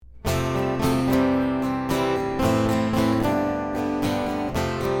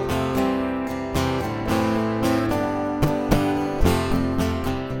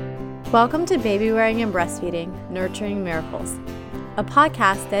Welcome to Baby Wearing and Breastfeeding, Nurturing Miracles, a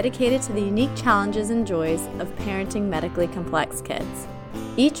podcast dedicated to the unique challenges and joys of parenting medically complex kids.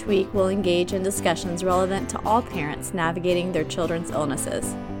 Each week, we'll engage in discussions relevant to all parents navigating their children's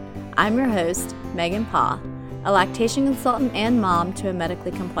illnesses. I'm your host, Megan Pa, a lactation consultant and mom to a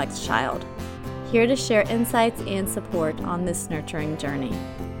medically complex child, here to share insights and support on this nurturing journey.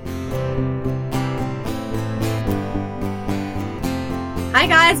 Hi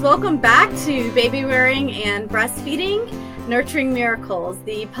guys, welcome back to Baby Wearing and Breastfeeding, Nurturing Miracles,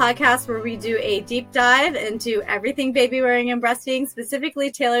 the podcast where we do a deep dive into everything baby wearing and breastfeeding, specifically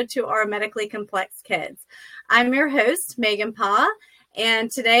tailored to our medically complex kids. I'm your host, Megan Pa,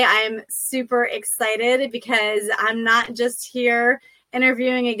 and today I'm super excited because I'm not just here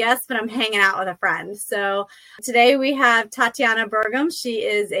interviewing a guest, but I'm hanging out with a friend. So today we have Tatiana Burgum. She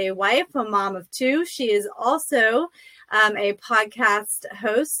is a wife, a mom of two. She is also a podcast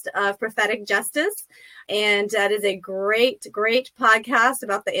host of Prophetic Justice. And that is a great, great podcast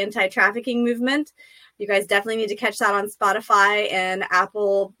about the anti-trafficking movement. You guys definitely need to catch that on Spotify and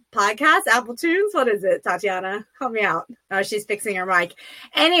Apple Podcasts, Apple Tunes. What is it, Tatiana? Help me out. Oh, she's fixing her mic.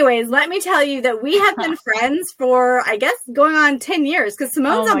 Anyways, let me tell you that we have been friends for, I guess, going on 10 years because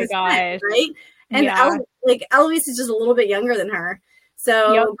Simone's on this planet, right? And yeah. Eloise is just a little bit younger than her.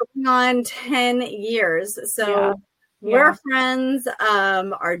 So going on 10 years. So we're friends.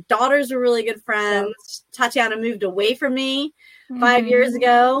 Our daughters are really good friends. Tatiana moved away from me 5 years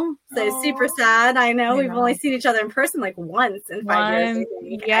ago. So super sad. I know. We've only seen each other in person like once in 5 years. I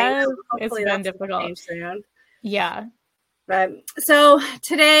think. Yeah, it's been difficult. Soon. Yeah. But so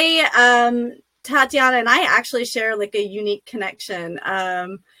today, Tatiana and I actually share like a unique connection.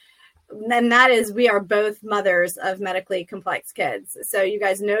 And that is we are both mothers of medically complex kids. So you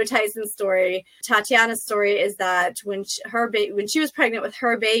guys know Tyson's story. Tatiana's story is that when she was pregnant with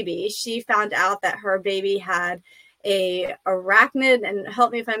her baby, she found out that her baby had a arachnid, and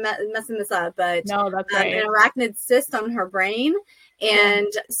help me if I'm messing this up, but no, that's right. An arachnid cyst on her brain.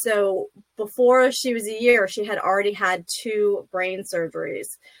 And so before she was a year, she had already had 2 brain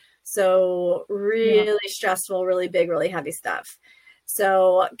surgeries. So really stressful, really big, really heavy stuff.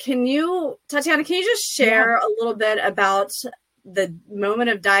 So Tatiana, can you just share a little bit about the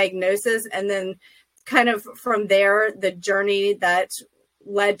moment of diagnosis and then kind of from there, the journey that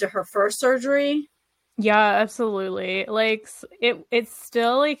led to her first surgery? Yeah, absolutely. Like it's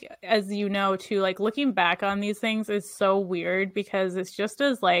still like, as you know, too, like looking back on these things is so weird because it's just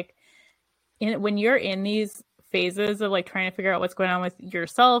as like when you're in these phases of like trying to figure out what's going on with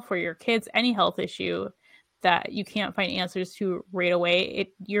yourself or your kids, any health issue that you can't find answers to right away,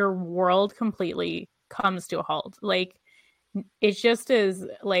 your world completely comes to a halt. Like it's just as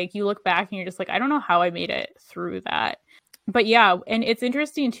like you look back and you're just like, I don't know how I made it through that. But yeah, and it's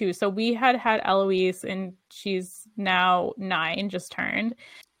interesting too. So we had Eloise and she's now 9, just turned.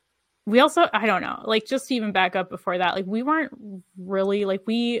 We also, I don't know, like just to even back up before that, like we weren't really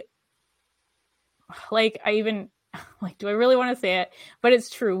do I really want to say it? But it's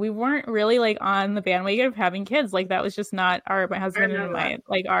true. We weren't really like on the bandwagon of having kids. Like that was just not my husband and my,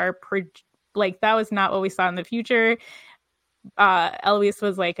 that was not what we saw in the future. Eloise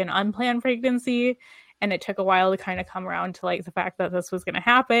was like an unplanned pregnancy, and it took a while to kind of come around to like the fact that this was going to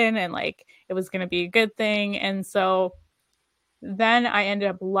happen and like it was going to be a good thing. And so then I ended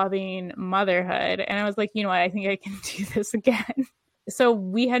up loving motherhood, and I was like, you know what? I think I can do this again. So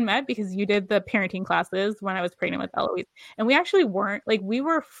we had met because you did the parenting classes when I was pregnant with Eloise, and we actually weren't like, we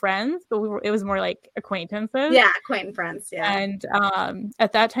were friends, but it was more like acquaintances. Yeah. Acquaintance friends. Yeah. And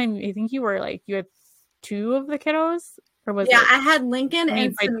at that time, I think you had 2 of the kiddos, or was I had Lincoln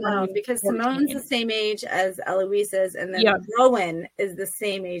and Simone because Simone's the same age as Eloise is, and then Rowan is the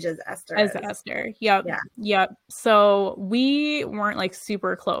same age as Esther. Yep. So we weren't like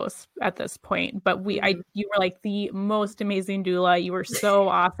super close at this point, but you were like the most amazing doula. You were so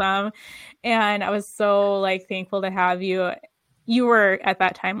awesome, and I was so like thankful to have you. You were at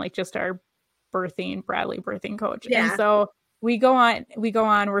that time like just our Bradley birthing coach, and so. We go on,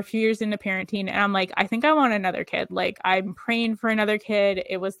 we're a few years into parenting, and I'm like, I think I want another kid. Like, I'm praying for another kid.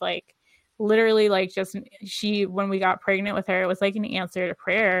 It was like, literally like when we got pregnant with her, it was like an answer to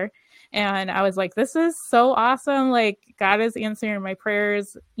prayer. And I was like, this is so awesome. Like, God is answering my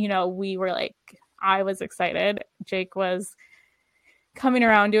prayers. You know, we were like, I was excited. Jake was coming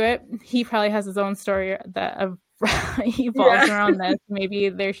around to it. He probably has his own story that evolves around this. Maybe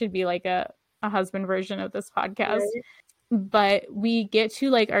there should be like a husband version of this podcast. Right. But we get to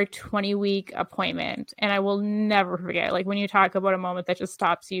like our 20-week appointment, and I will never forget, like when you talk about a moment that just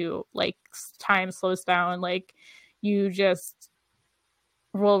stops you, like time slows down, like you just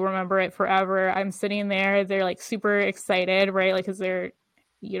will remember it forever. I'm sitting there, they're like super excited, right? Like, cause they're,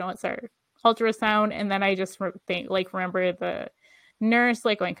 it's our ultrasound. And then I just remember the nurse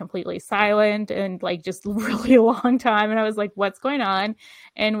like going completely silent and like just really long time. And I was like, what's going on?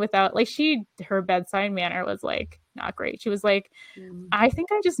 And without like, her bedside manner was like not great. She was like, I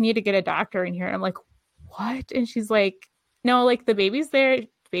think I just need to get a doctor in here. And I'm like, what? And she's like, no, like the baby's there,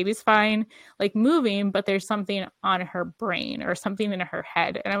 baby's fine, like moving, but there's something on her brain or something in her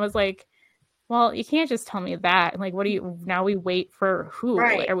head. And I was like, well, you can't just tell me that. And like, now we wait for who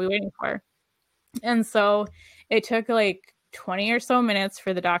Right. are we waiting for? And so it took like 20 or so minutes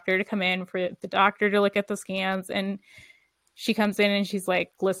for the doctor to come in, for the doctor to look at the scans. And she comes in and she's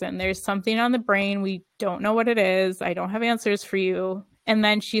like, listen, there's something on the brain. We don't know what it is. I don't have answers for you. And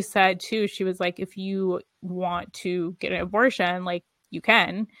then she said too, she was like, if you want to get an abortion, like you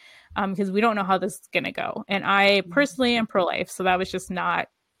can, because we don't know how this is going to go. And I personally am pro-life. So that was just not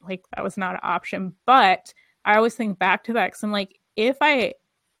like, that was not an option. But I always think back to that because I'm like, if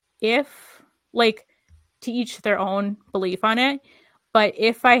like, to each their own belief on it. But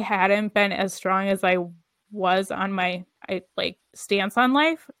if I hadn't been as strong as I was on my stance on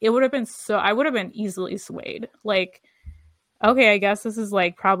life, I would have been easily swayed. Like, okay, I guess this is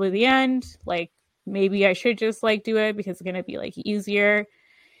like probably the end. Like, maybe I should just like do it because it's going to be like easier.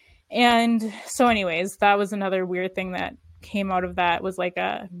 And so anyways, that was another weird thing that came out of that, was like,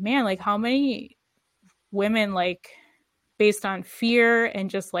 man, like how many women, like based on fear and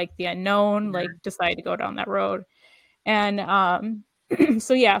just like the unknown, like decide to go down that road. And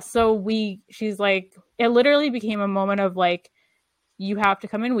she's like, it literally became a moment of like, you have to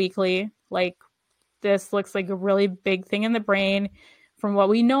come in weekly. Like, this looks like a really big thing in the brain from what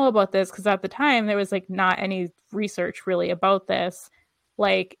we know about this. Cause at the time there was like not any research really about this.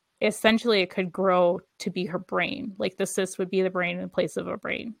 Like, essentially it could grow to be her brain. Like the cyst would be the brain in place of a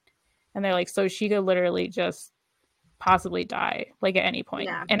brain. And they're like, so she could literally just possibly die like at any point.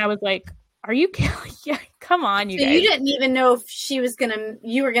 Yeah. And I was like, are you kidding? Yeah, come on, you guys. You didn't even know if you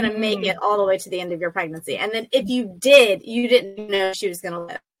were gonna make it all the way to the end of your pregnancy. And then if you did, you didn't know she was gonna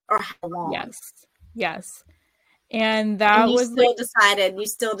live or how long. Yes. And that and was you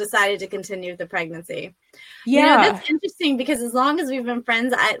still decided to continue the pregnancy. Yeah. That's interesting because as long as we've been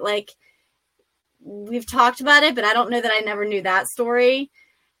friends, we've talked about it, but I don't know that I never knew that story.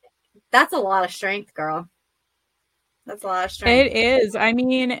 That's a lot of strength, girl. That's a lot of strength. It is. I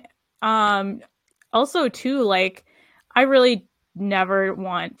mean, also too, like, I really never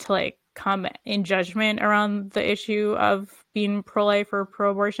want to like come in judgment around the issue of being pro-life or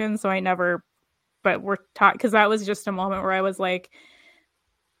pro-abortion. So I never, but we're taught, because that was just a moment where I was like,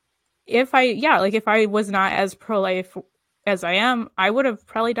 if I was not as pro-life as I am, I would have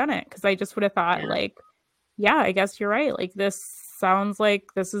probably done it, because I just would have thought I guess you're right. Like, this sounds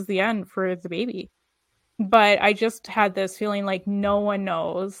like this is the end for the baby. But I just had this feeling like no one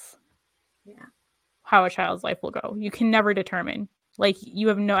knows how a child's life will go. You can never determine. Like, you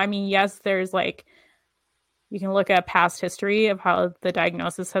have no, I mean, yes, there's like, you can look at past history of how the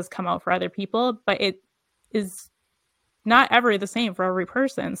diagnosis has come out for other people, but it is not ever the same for every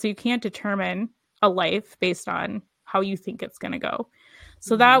person. So you can't determine a life based on how you think it's going to go.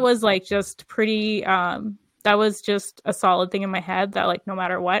 So that was like just pretty, that was just a solid thing in my head that like, no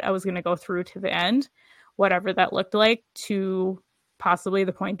matter what, I was going to go through to the end, whatever that looked like, to possibly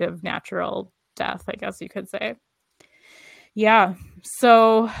the point of natural death, I guess you could say. Yeah.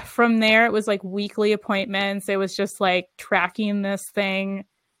 So from there, it was like weekly appointments. It was just like tracking this thing.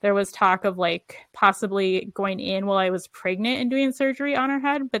 There was talk of like possibly going in while I was pregnant and doing surgery on her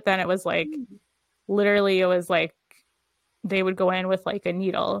head. But then it was like, literally, it was like they would go in with like a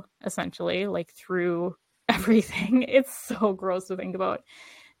needle, essentially, like through everything. It's so gross to think about.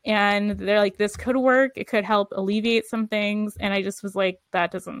 And they're like, this could work. It could help alleviate some things. And I just was like,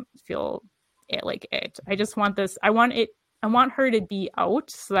 that doesn't feel it. I just want this. I want her to be out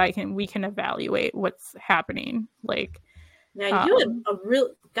so that we can evaluate what's happening. Like, yeah, you had a real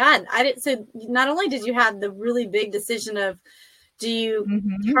God. I didn't. So not only did you have the really big decision of, do you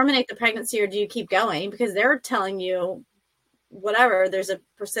terminate the pregnancy or do you keep going? Because they're telling you, whatever, there's a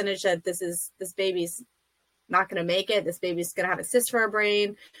percentage that this baby's not going to make it. This baby's going to have a cyst for a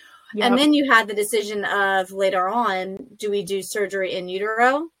brain. Yep. And then you had the decision of later on, do we do surgery in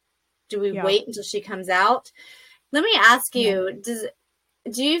utero? Do we wait until she comes out? Let me ask you,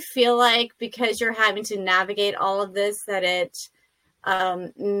 do you feel like because you're having to navigate all of this, that it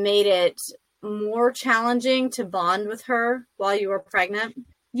made it more challenging to bond with her while you were pregnant?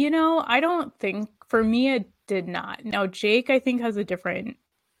 I don't think, for me, it did not. Now, Jake, I think, has a different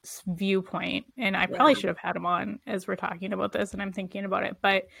viewpoint, and I probably should have had him on as we're talking about this and I'm thinking about it,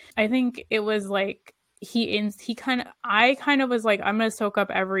 but I think it was like I kind of was like, I'm going to soak up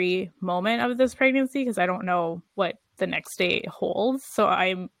every moment of this pregnancy because I don't know what the next day holds.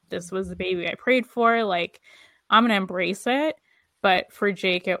 So this was the baby I prayed for. Like, I'm going to embrace it. But for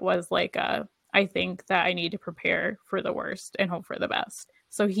Jake, it was like, I think that I need to prepare for the worst and hope for the best.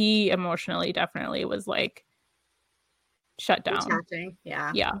 So he emotionally definitely was like shut down. Detaching.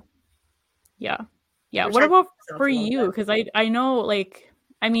 Yeah. What about for you? Because I know, like,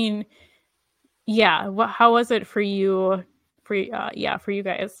 I mean, how was it for you? For you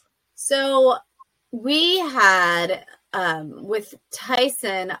guys. So we had with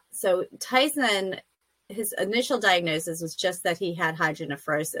Tyson. So Tyson, his initial diagnosis was just that he had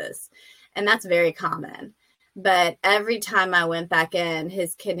hydronephrosis, and that's very common. But every time I went back in,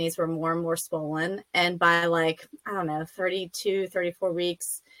 his kidneys were more and more swollen. And by 32, 34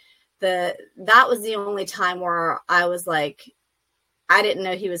 weeks, that was the only time where I was like, I didn't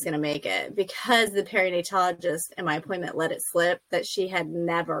know he was going to make it, because the perinatologist in my appointment let it slip that she had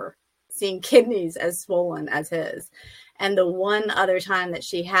never seen kidneys as swollen as his. And the one other time that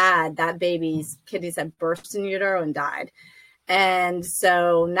she had, that baby's kidneys had burst in utero and died. And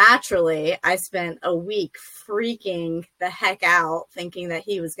so naturally, I spent a week freaking the heck out thinking that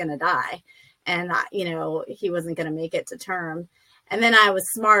he was going to die and, he wasn't going to make it to term. And then I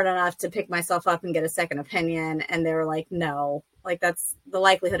was smart enough to pick myself up and get a second opinion. And they were like, no, like that's the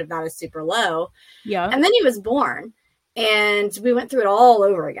likelihood of that is super low. Yeah. And then he was born and we went through it all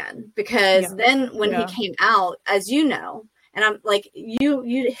over again, because then when he came out, as you know, and I'm like,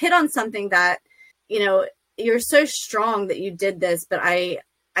 you hit on something that, you're so strong that you did this, but I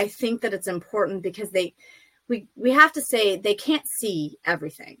think that it's important because we have to say they can't see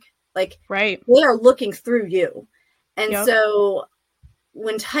everything. Like, right. They are looking through you. And so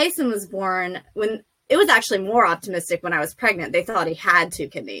when Tyson was born, when it was actually more optimistic when I was pregnant, they thought he had 2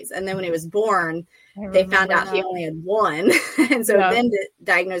 kidneys. And then when he was born, they found out he only had 1. And so then the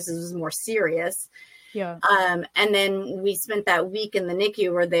diagnosis was more serious. Yeah. And then we spent that week in the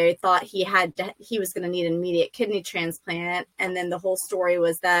NICU where they thought he was going to need an immediate kidney transplant. And then the whole story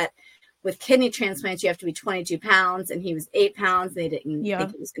was that with kidney transplants, you have to be 22 pounds and he was 8 pounds. They didn't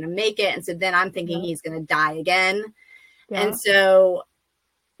think he was going to make it. And so then I'm thinking he's going to die again. Yeah. And so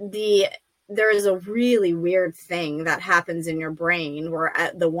there is a really weird thing that happens in your brain where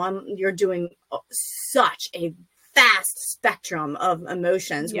you're doing such a vast spectrum of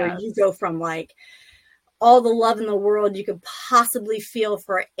emotions where you go from like all the love in the world you could possibly feel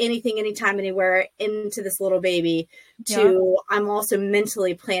for anything, anytime, anywhere into this little baby to I'm also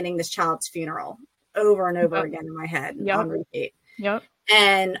mentally planning this child's funeral over and over again in my head on repeat. Yep.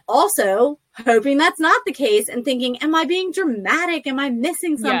 And also hoping that's not the case and thinking, am I being dramatic? Am I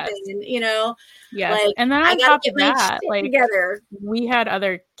missing something? And, like, and then on top of that, like together. We had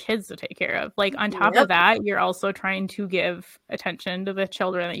other kids to take care of. Like on top of that, you're also trying to give attention to the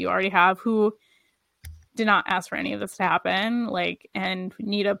children that you already have who did not ask for any of this to happen, like, and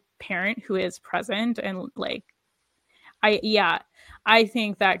need a parent who is present. And like, I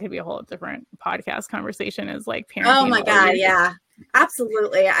think that could be a whole different podcast conversation is like parenting. Oh my God. Yeah,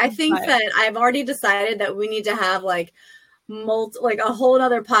 absolutely. I think that I've already decided that we need to have like a whole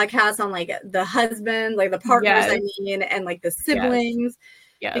other podcast on like the husband, like the partners, and like the siblings,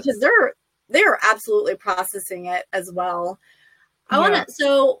 because they're absolutely processing it as well.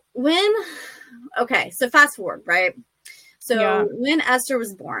 So fast forward, right? So when Esther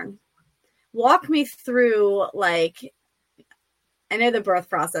was born, walk me through, like, I know the birth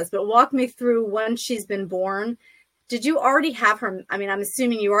process, but walk me through when she's been born. Did you already have her? I mean, I'm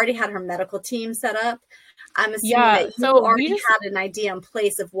assuming you already had her medical team set up. I'm assuming that you already had an idea in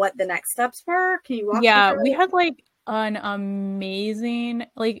place of what the next steps were. Can you walk me through? Yeah, we had like an amazing,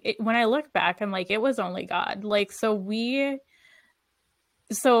 like, when I look back, I'm like, it was only God. Like, so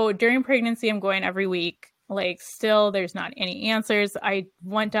during pregnancy, I'm going every week. Like, still, there's not any answers. I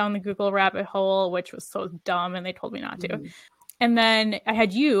went down the Google rabbit hole, which was so dumb, and they told me not to. Mm-hmm. And then I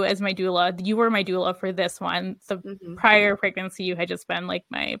had you as my doula. You were my doula for this one. The prior pregnancy, you had just been like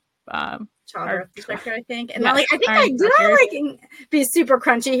my childbirth protector, I think. And I be super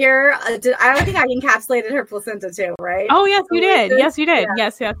crunchy here. I think I encapsulated her placenta too, right? Oh yes, you did. Yes, you did.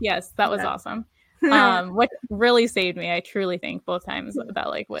 Yeah. Yes. That was awesome. What really saved me, I truly think both times that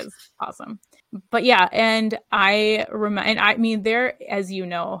like was awesome. But yeah, and I remember, and I mean, there, as you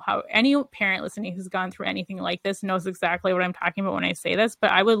know, how any parent listening who's gone through anything like this knows exactly what I'm talking about when I say this,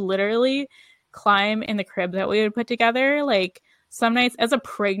 but I would literally climb in the crib that we would put together. Like some nights as a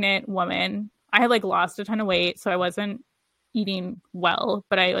pregnant woman, I had like lost a ton of weight, so I wasn't eating well,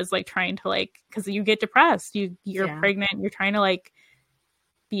 but I was like trying to like, because you get depressed, you're pregnant, you're trying to like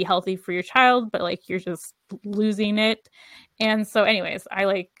be healthy for your child, but like you're just losing it. And so anyways, I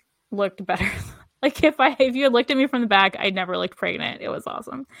like looked better. Like if you had looked at me from the back, I never looked pregnant. It was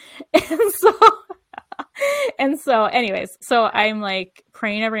awesome. And so anyways, so I'm like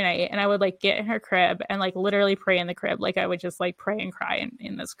praying every night, and I would like get in her crib and like literally pray in the crib. Like I would just like pray and cry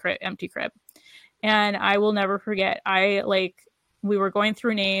in this empty crib. And I will never forget, we were going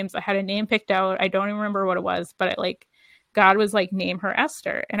through names. I had a name picked out. I don't even remember what it was, but God was like, name her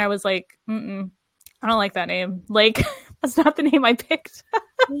Esther. And I was like, I don't like that name. Like, that's not the name I picked.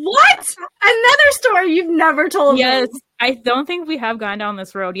 What? Another story you've never told me. Yes. I don't think we have gone down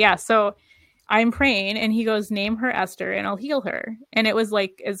this road. Yeah. So I'm praying, and he goes, name her Esther and I'll heal her. And it was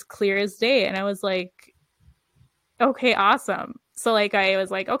like as clear as day. And I was like, okay, awesome. So like I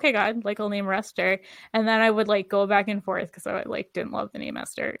was like, okay, God, like I'll name her Esther. And then I would like go back and forth because I like didn't love the name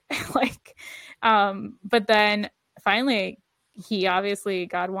Esther. But then finally he obviously,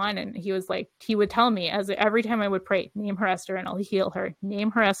 God won, and he was like, he would tell me every time I would pray, name her Esther and I'll heal her,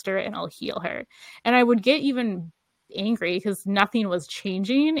 name her Esther and I'll heal her. And I would get even angry because nothing was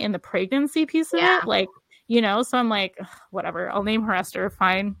changing in the pregnancy piece of it. Like, so I'm like, whatever, I'll name her Esther,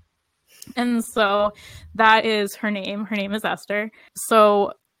 fine. And so that is her name. Her name is Esther.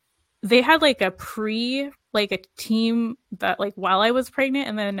 So they had like a team that like while I was pregnant,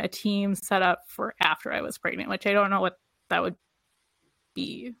 and then a team set up for after I was pregnant, which I don't know what that would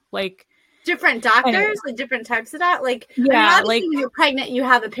be. Like different doctors, like different types of that. Like, obviously when you're pregnant, you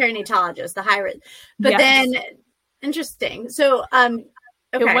have a perinatologist, the high risk. But then interesting. So okay.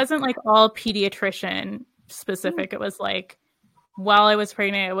 It wasn't like all pediatrician specific. It was like while I was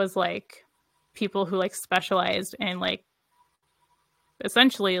pregnant, it was like people who like specialized in like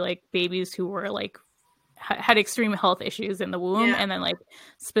essentially like babies who were like had extreme health issues in the womb, and then like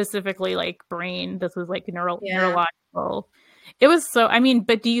specifically like brain. This was like neurological. It was so, I mean,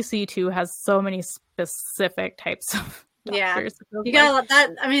 but DC too has so many specific types of doctors. You got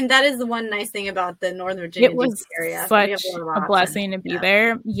that. I mean, that is the one nice thing about the Northern Virginia DC area. Such a blessing to be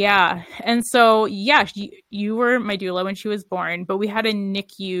there. Yeah. And so, you were my doula when she was born, but we had a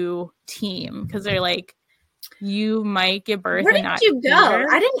NICU team because they're like, you might give birth. Where did you go?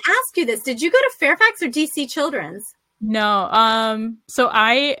 I didn't ask you this. Did you go to Fairfax or DC Children's? No. So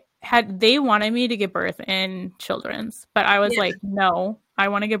they wanted me to give birth in Children's, but I was like, no, I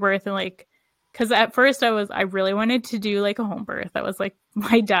want to give birth in like, because at first I really wanted to do like a home birth. That was like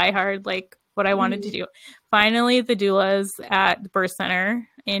my diehard, like what I wanted to do. Finally, the doulas at the birth center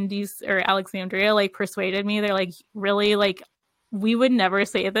in Alexandria like persuaded me. They're like, really, like we would never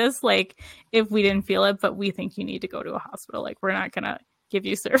say this like if we didn't feel it, but we think you need to go to a hospital. Like we're not gonna give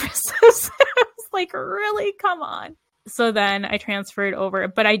you services. I was like, really? Come on. So then I transferred over,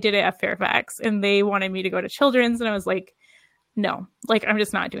 but I did it at Fairfax, and they wanted me to go to Children's, and I was like, no, like I'm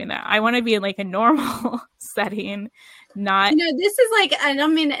just not doing that. I want to be in like a normal setting, not. This is like, I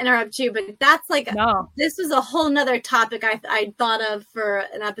don't mean to interrupt you, but that's like, this was a whole nother topic I thought of for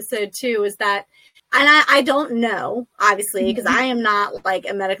an episode too. Is that, and I don't know, obviously, because I am not like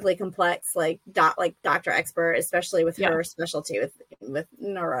a medically complex like doctor expert, especially with her specialty with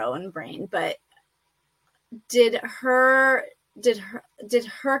neuro and brain, but. Did her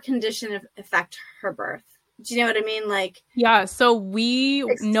condition affect her birth? Do you know what I mean? Like, so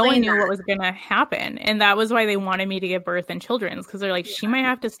no one knew what was going to happen. And that was why they wanted me to give birth in Children's, because they're like, she might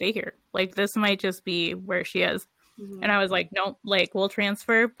have to stay here. Like, this might just be where she is. And I was like, nope, like we'll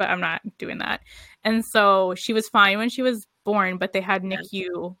transfer, but I'm not doing that. And so she was fine when she was born, but they had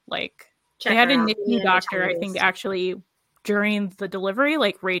NICU, like they had a NICU doctor, I think, actually during the delivery,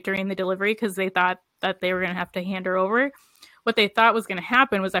 like right during the delivery, because they thought that they were going to have to hand her over. What they thought was going to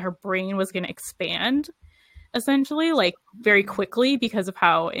happen was that her brain was going to expand, essentially, like very quickly because of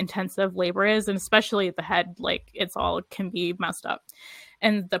how intensive labor is, and especially the head, like it's all can be messed up.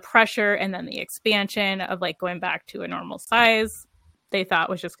 And the pressure and then the expansion of like going back to a normal size, they thought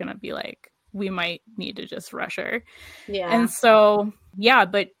was just going to be like, we might need to just rush her. And so,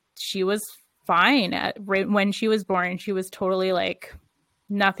 but she was fine when she was born. She was totally like,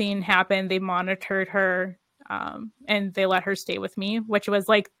 nothing happened. They monitored her and they let her stay with me, which was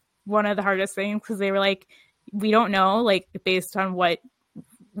like one of the hardest things, because they were like, we don't know, like based on what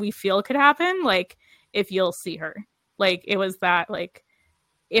we feel could happen, like if you'll see her. Like it was that, like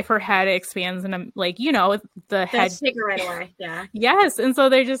if her head expands and I'm like, the head take her right away. Yes. And so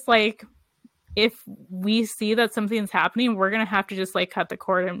they're just like, if we see that something's happening, we're going to have to just like cut the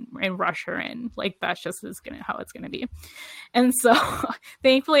cord and rush her in. Like that's just how it's going to be. And so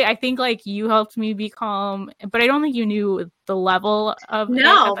thankfully, I think like you helped me be calm, but I don't think you knew the level of it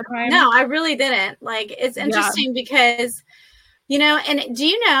at the time. No, I really didn't. Like, it's interesting because, you know, and do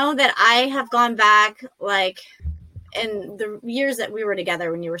you know that I have gone back like in the years that we were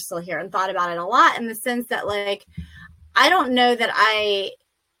together when you were still here and thought about it a lot, in the sense that like, I don't know that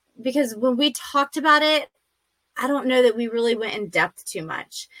because when we talked about it, I don't know that we really went in depth too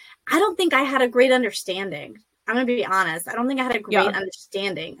much. I don't think I had a great understanding. I'm going to be honest. I don't think I had a great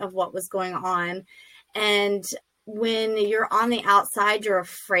understanding of what was going on. And when you're on the outside, you're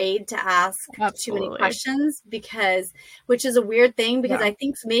afraid to ask too many questions, which is a weird thing, because I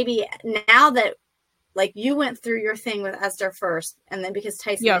think maybe now that like you went through your thing with Esther first, and then because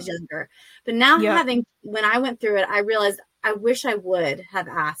Tyson is younger, but now when I went through it, I realized I wish I would have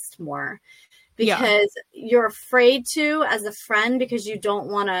asked more, because you're afraid to, as a friend, because you don't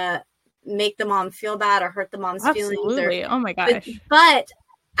want to make the mom feel bad or hurt the mom's feelings. Oh my gosh. But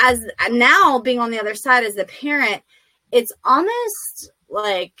as now being on the other side as a parent, it's almost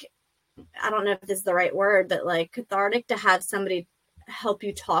like, I don't know if this is the right word, but like cathartic to have somebody help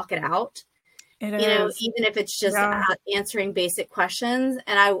you talk it out. It is. Know, even if it's just answering basic questions.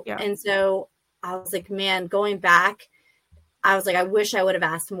 And so I was like, man, going back, I was like, I wish I would have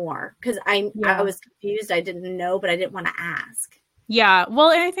asked more, because I was confused. I didn't know, but I didn't want to ask. Yeah.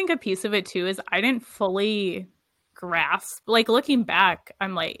 Well, and I think a piece of it too is I didn't fully grasp, like looking back,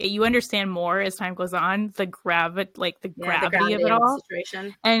 I'm like, you understand more as time goes on, the gravity of it all.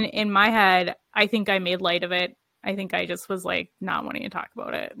 Situation. And in my head, I think I made light of it. I think I just was like not wanting to talk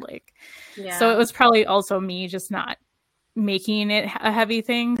about it. Like, so it was probably also me just not making it a heavy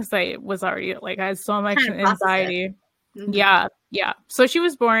thing, because I was already like, I had so much anxiety. Mm-hmm. Yeah. So she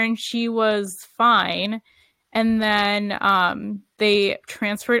was born, she was fine. And then they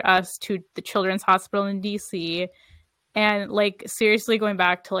transferred us to the Children's Hospital in DC. And like, seriously, going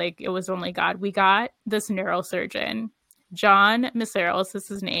back to like, it was only God. We got this neurosurgeon, John Miseros is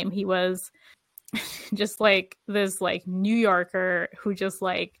his name. He was just like this like New Yorker who just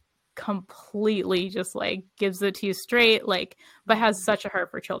like completely just like gives it to you straight, like, but has such a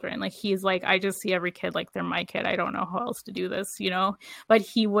heart for children. Like, he's like, I just see every kid like they're my kid. I don't know how else to do this, you know. But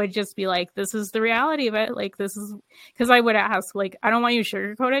he would just be like, this is the reality of it. Like, this is, because I would ask, like, I don't want you to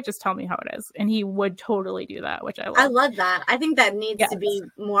sugarcoat it, just tell me how it is. And he would totally do that, which I love. I love that. I think that needs to be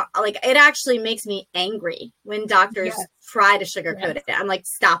more, like, it actually makes me angry when doctors try to sugarcoat it. I'm like,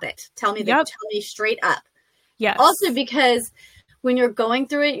 stop it. Tell me tell me straight up. Yes. Also, because when you're going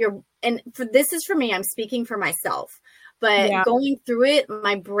through it, this is for me, I'm speaking for myself, but going through it,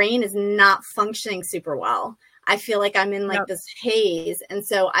 my brain is not functioning super well. I feel like I'm in like this haze. And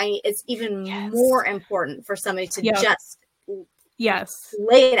so it's even more important for somebody to just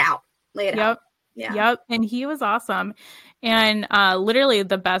lay it out. Yep. And he was awesome. And literally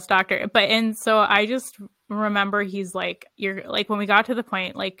the best doctor. And so I just remember he's like, you're like, when we got to the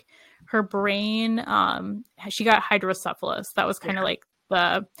point, like, her brain, she got hydrocephalus. That was kind of like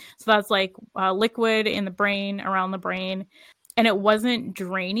so that's like liquid in the brain, around the brain. And it wasn't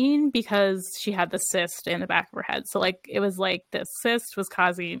draining because she had the cyst in the back of her head. So like, it was like the cyst was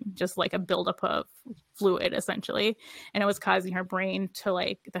causing just like a buildup of fluid essentially. And it was causing her brain to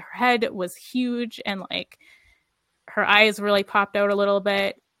like, her head was huge and like her eyes were like popped out a little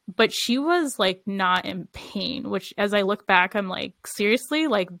bit. But she was like not in pain, which as I look back, I'm like, seriously,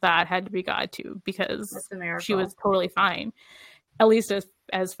 like that had to be God too, because she was totally fine. At least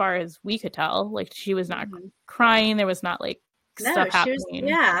as far as we could tell, like she was not crying. There was not like stuff happening.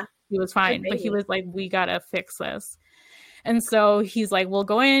 He was fine, but he was like, we got to fix this. And so he's like, we'll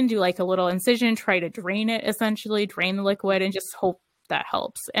go in, do like a little incision, try to drain it, essentially drain the liquid and just hope that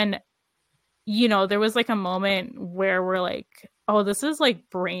helps. And, you know, there was like a moment where we're like, oh, this is like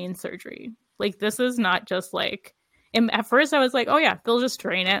brain surgery. Like, this is not just like, and at first I was like, oh yeah, they'll just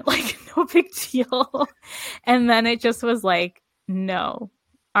drain it. Like, no big deal. And then it just was like, no,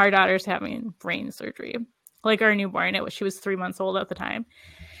 our daughter's having brain surgery. Like our newborn, she was 3 months old at the time.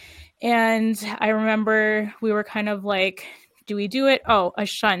 And I remember we were kind of like, do we do it? Oh, a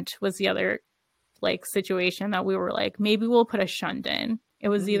shunt was the other like situation that we were like, maybe we'll put a shunt in. It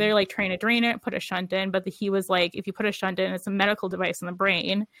was either like trying to drain it, put a shunt in, but he was like, if you put a shunt in, it's a medical device in the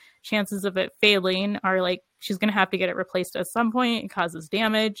brain. Chances of it failing are like, she's going to have to get it replaced at some point. It causes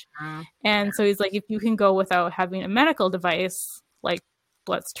damage. And so he's like, if you can go without having a medical device, like,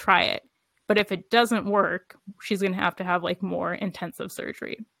 let's try it. But if it doesn't work, she's going to have like more intensive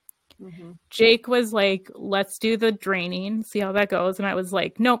surgery. Mm-hmm. Jake was like, let's do the draining, see how that goes. And I was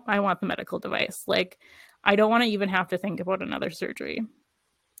like, nope, I want the medical device. Like, I don't want to even have to think about another surgery.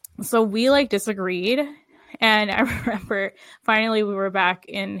 So we like disagreed. And I remember finally we were back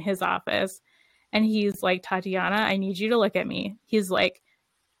in his office and he's like, Tatiana, I need you to look at me. He's like,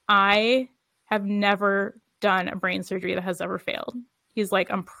 I have never done a brain surgery that has ever failed. He's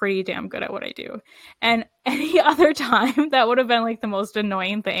like, I'm pretty damn good at what I do. And any other time that would have been like the most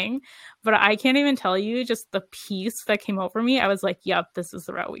annoying thing. But I can't even tell you just the peace that came over me. I was like, yep, this is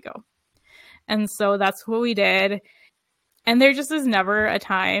the route we go. And so that's what we did. And there just is never a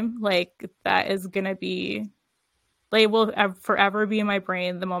time like that is going to be, like, will forever be in my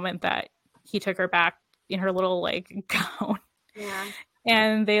brain the moment that he took her back in her little like gown. Yeah.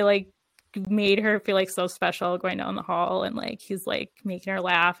 And they like made her feel like so special going down the hall, and like he's like making her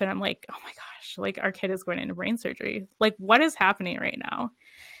laugh, and I'm like, oh my gosh, like our kid is going into brain surgery. Like, what is happening right now?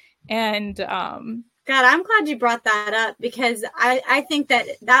 And God, I'm glad you brought that up, because I think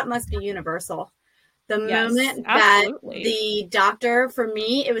that must be universal. The moment that the doctor, for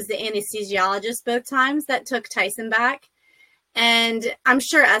me, it was the anesthesiologist both times that took Tyson back. And I'm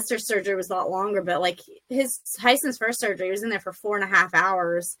sure Esther's surgery was a lot longer, but like Tyson's first surgery, he was in there for 4.5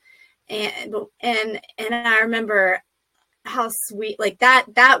 hours. And I remember how sweet, like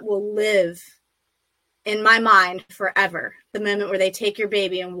that will live in my mind forever. The moment where they take your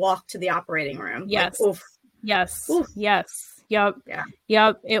baby and walk to the operating room. Yes. Like, oof. Yes. Oof. Yes. Yep. Yeah.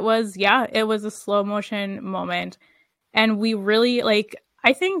 Yep. It was a slow motion moment. And we really like,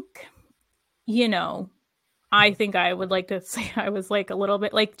 I think I would like to say I was like a little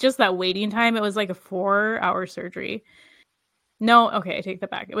bit like just that waiting time. It was like a 4-hour surgery. No, okay, I take that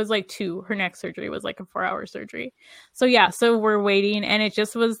back. It was like 2. Her next surgery was like a 4-hour surgery. So yeah, so we're waiting, and it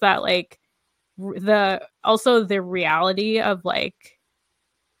just was that like the reality of like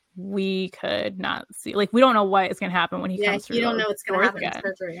we could not see, like we don't know what is going to happen when he comes through. You don't know what's going to happen in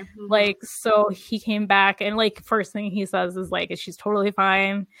surgery. Mm-hmm. Like, so he came back, and like first thing he says is like, she's totally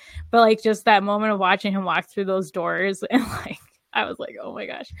fine. But like just that moment of watching him walk through those doors, and like I was like, oh my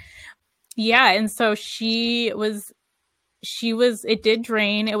gosh. Yeah, and so it did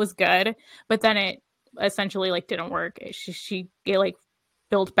drain, it was good, but then it essentially like didn't work. She like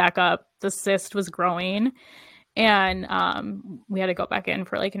built back up, the cyst was growing, and we had to go back in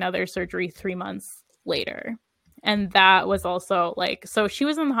for like another surgery 3 months later. And that was also like, so she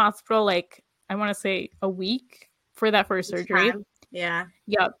was in the hospital like I want to say a week for that first surgery. Yeah.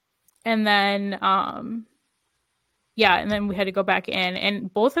 Yep. And then and then we had to go back in,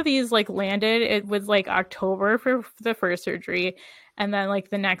 and both of these like landed. It was like October for the first surgery, and then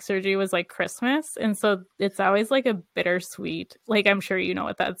like the next surgery was like Christmas. And so it's always like a bittersweet, like I'm sure you know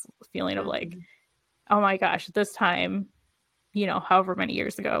what that's feeling of like, oh my gosh, this time, however many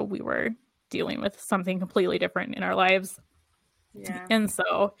years ago, we were dealing with something completely different in our lives. Yeah. And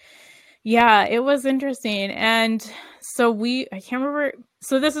so yeah, it was interesting. And so I can't remember.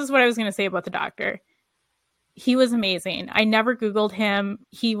 So this is what I was going to say about the doctor. He was amazing. I never Googled him.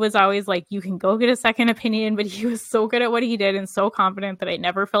 He was always like, you can go get a second opinion, but he was so good at what he did and so confident that I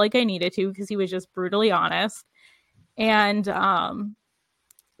never felt like I needed to, because he was just brutally honest. And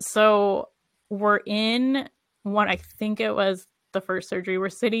so we're in one, I think it was the first surgery.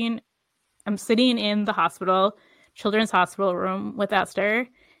 I'm sitting in the hospital, children's hospital room with Esther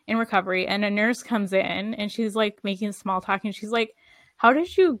in recovery, and a nurse comes in and she's like making small talk, and she's like, how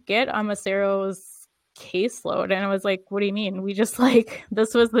did you get on Macero's caseload? And I was like, what do you mean? We just like,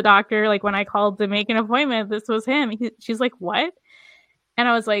 this was the doctor, like when I called to make an appointment, this was him. She's like, what? And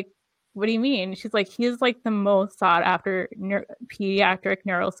I was like, what do you mean? She's like, he's like the most sought after pediatric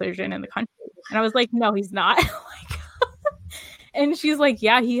neurosurgeon in the country. And I was like, no, he's not. And she's like,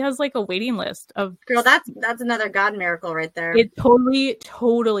 yeah, he has like a waiting list of. Girl, that's another God miracle right there. It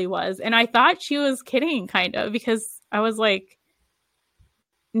totally was. And I thought she was kidding, kind of, because I was like,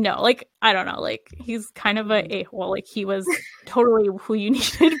 no, like, I don't know, like, he's kind of a-hole. Like, he was totally who you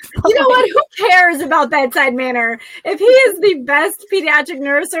needed. You know what? Who cares about bedside manner? If he is the best pediatric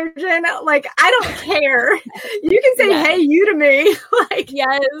neurosurgeon, like, I don't care. You can say, hey, you to me. Like,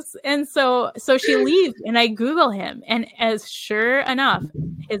 yes. And so she leaves, and I Google him, and as sure enough,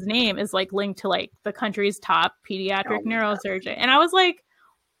 his name is like linked to like the country's top pediatric neurosurgeon. And I was like,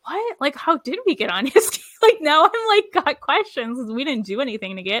 what? Like, how did we get on his team? Like, now I'm like got questions, because we didn't do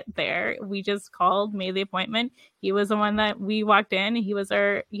anything to get there. We just called, made the appointment. He was the one that we walked in. He was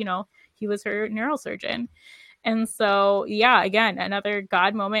her neurosurgeon. And so, yeah, again, another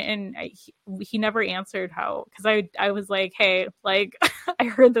God moment. And he never answered how, because I was like, hey, like, I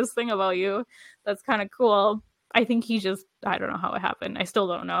heard this thing about you. That's kind of cool. I think he just, I don't know how it happened. I still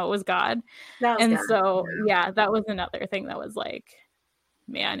don't know. It was God. That was And good. so, yeah, that was another thing that was like,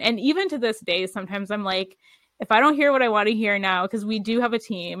 man. And even to this day, sometimes I'm like, if I don't hear what I want to hear now, because we do have a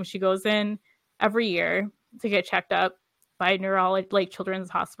team, she goes in every year to get checked up by neurology, like children's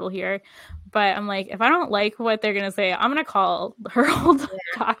hospital here. But I'm like, if I don't like what they're gonna say, I'm gonna call her old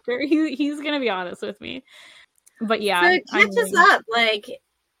doctor. He's gonna be honest with me. But yeah, So catch us up. Like,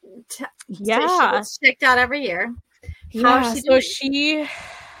 so she gets checked out every year. How is she doing?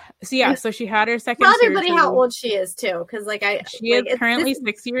 So she had her second Tell surgery. everybody how old she is too, because she is currently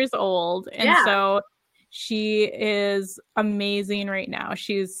 6 years old, and so she is amazing right now.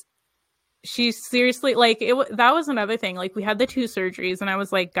 She's seriously like that was another thing. Like we had the 2 surgeries, and I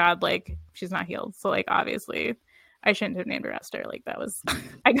was like, God, like she's not healed. So like obviously, I shouldn't have named her Esther. Like that was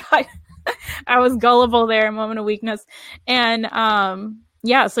I was gullible there, a moment of weakness, and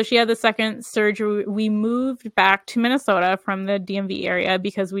yeah, so she had the second surgery. We moved back to Minnesota from the DMV area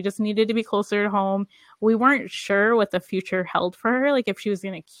because we just needed to be closer to home. We weren't sure what the future held for her, like if she was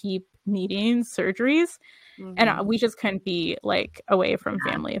going to keep needing surgeries. Mm-hmm. And we just couldn't be like away from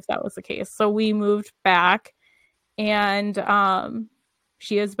family if that was the case. So we moved back, and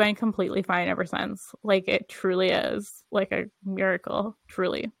she has been completely fine ever since. Like it truly is like a miracle,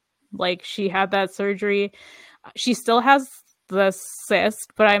 truly. Like she had that surgery. She still has the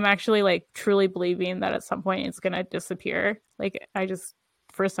cyst, but I'm actually like truly believing that at some point it's gonna disappear. Like I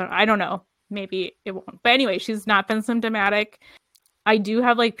don't know, maybe it won't, but anyway, she's not been symptomatic. I do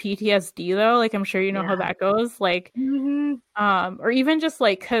have like PTSD though, like I'm sure you know how that goes, like or even just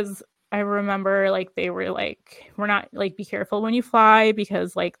like because I remember like they were like, we're not like, be careful when you fly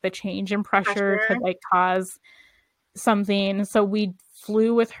because like the change in pressure could like cause something. So we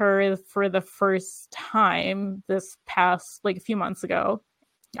flew with her for the first time this past like a few months ago.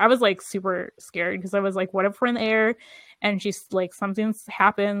 I was like super scared because I was like, what if we're in the air and she's like, something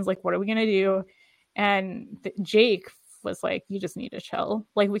happens, like what are we gonna do? And Jake was like, you just need to chill,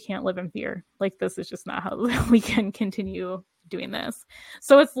 like we can't live in fear, like this is just not how we can continue doing this.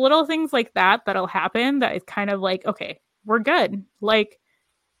 So it's little things like that that'll happen that is kind of like, okay, we're good, like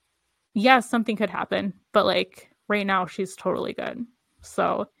yes, something could happen, but like right now she's totally good.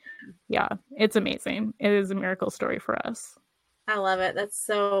 So yeah, it's amazing. It is a miracle story for us. I love it. That's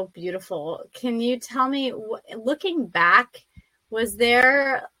so beautiful. Can you tell me, looking back, was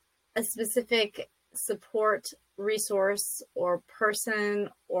there a specific support resource or person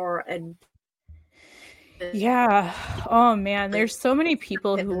or yeah, oh man, there's so many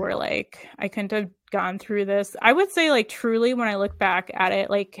people who were like, I couldn't have gone through this. I would say like truly when I look back at it,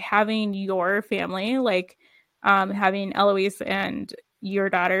 like having your family, like having Eloise and your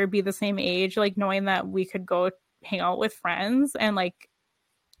daughter be the same age, like knowing that we could go hang out with friends and like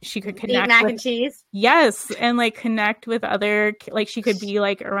she could connect eat mac and cheese. Yes, and like connect with other, like she could be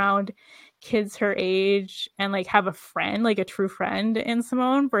like around kids her age and like have a friend, like a true friend in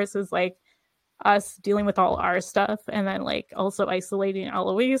Simone versus like us dealing with all our stuff and then like also isolating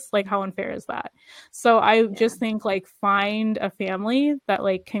Eloise. Like how unfair is that? So I just think like find a family that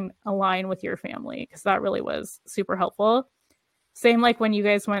like can align with your family, because that really was super helpful. Same like when you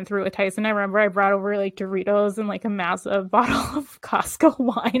guys went through with Tyson, I remember I brought over like Doritos and like a massive bottle of Costco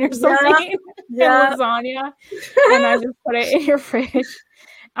wine or something and lasagna, and I just put it in your fridge.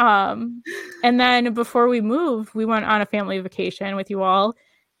 And then before we moved, we went on a family vacation with you all.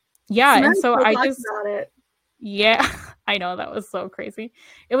 Yeah, and so I just about it. Yeah, I know, that was so crazy.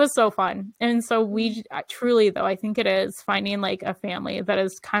 It was so fun. And so we truly though, I think it is finding like a family that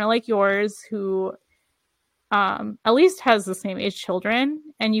is kind of like yours who at least has the same age children,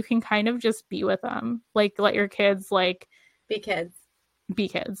 and you can kind of just be with them, like let your kids like be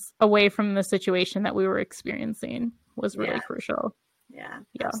kids away from the situation that we were experiencing was really crucial. Yeah,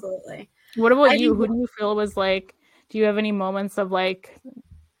 absolutely. What about you? Who do you feel was like, do you have any moments of like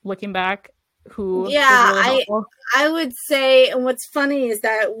looking back who was really helpful? I would say, and what's funny is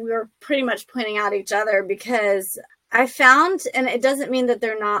that we were pretty much pointing out each other, because I found, and it doesn't mean that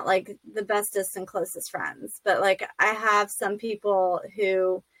they're not like the bestest and closest friends, but like I have some people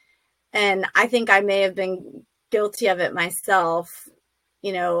who, and I think I may have been guilty of it myself,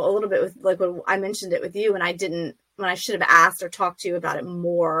 you know, a little bit with like when I mentioned it with you, and when I should have asked or talked to you about it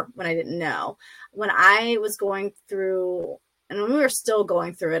more when I didn't know. When I was going through, and when we were still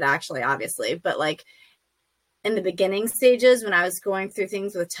going through it actually, obviously, but like in the beginning stages, when I was going through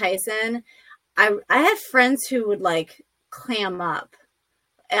things with Tyson, I had friends who would like clam up.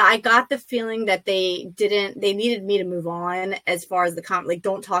 I got the feeling that they needed me to move on as far as like,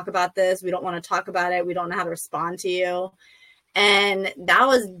 don't talk about this. We don't want to talk about it. We don't know how to respond to you. And that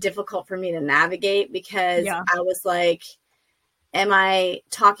was difficult for me to navigate because Yeah. I was like, am I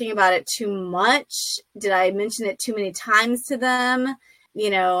talking about it too much? Did I mention it too many times to them?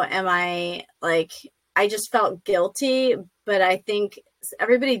 Am I like, I just felt guilty, but I think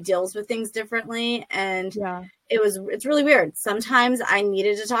everybody deals with things differently. And Yeah. it's really weird. Sometimes I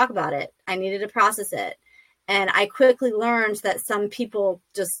needed to talk about it. I needed to process it. And I quickly learned that some people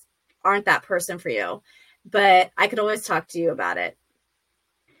just aren't that person for you, but I could always talk to you about it.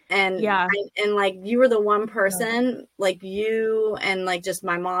 And Yeah. and like you were the one person, like you and like just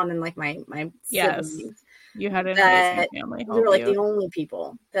my mom and like my Yes. siblings, You had an that amazing family. we were like the only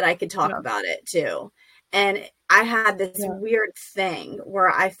people that I could talk about it to. And I had this weird thing where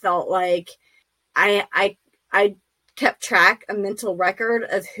I felt like I kept track, a mental record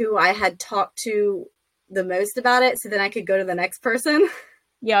of who I had talked to the most about it, so then I could go to the next person.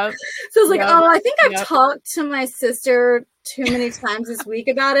 Yep. So I was like, oh, I think I've talked to my sister too many times this week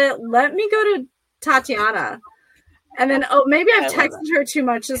about it. Let me go to Tatiana. And then, oh, maybe I've texted her too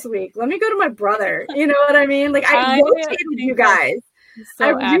much this week. Let me go to my brother. You know what I mean? Like, I rotated you guys.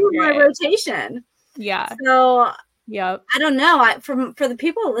 So I do my rotation. Yeah. So, yep. I don't know. For the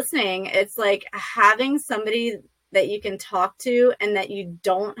people listening, it's like having somebody that you can talk to and that you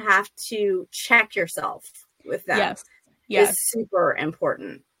don't have to check yourself with them. Yes. Is super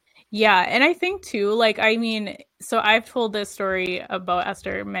important. Yeah. And I think too, like, I mean, so I've told this story about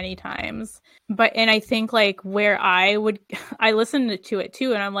Esther many times, and I think like where I listened to it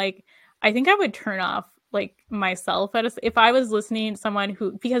too. And I'm like, I think I would turn off like myself if I was listening to someone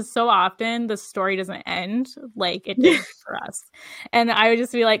because so often the story doesn't end like it did for us. And I would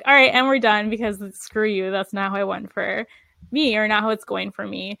just be like, all right, and we're done because screw you. That's not how I went for me or not how it's going for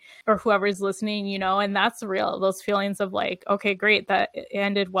me or whoever's listening, and that's real. Those feelings of like, okay, great, that it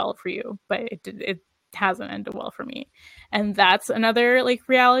ended well for you, but it hasn't ended well for me. And that's another like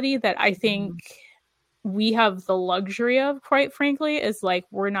reality that I think we have the luxury of, quite frankly, is like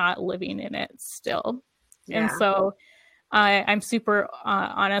we're not living in it still. Yeah. And so I'm super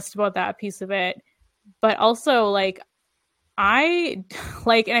honest about that piece of it. But also like and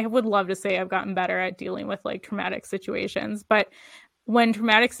I would love to say I've gotten better at dealing with like traumatic situations, but when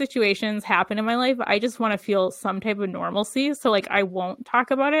traumatic situations happen in my life, I just want to feel some type of normalcy. So like, I won't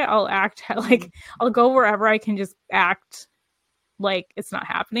talk about it. I'll act like I'll go wherever I can just act like it's not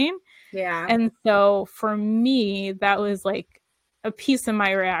happening. Yeah. And so for me, that was like a piece of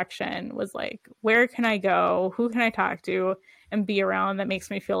my reaction was like, where can I go? Who can I talk to and be around that makes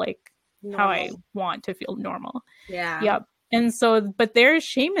me feel like normal. How I want to feel normal. Yeah. Yep. And so, but there's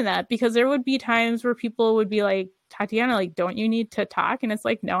shame in that because there would be times where people would be like, Tatiana, like, don't you need to talk? And it's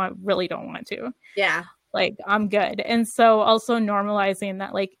like, no, I really don't want to. Yeah. Like, I'm good. And so also normalizing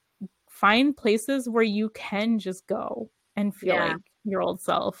that, like, find places where you can just go and feel like your old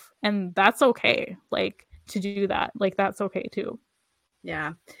self. And that's okay. Like, to do that, like, that's okay too.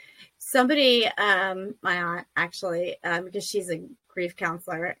 Yeah. Somebody, my aunt actually, because she's a grief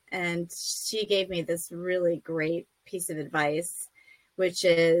counselor, and she gave me this really great piece of advice, which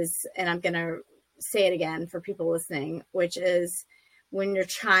is, and I'm going to say it again for people listening, which is when you're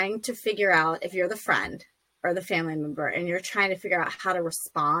trying to figure out if you're the friend or the family member and you're trying to figure out how to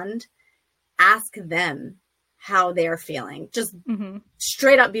respond, ask them how they're feeling. Just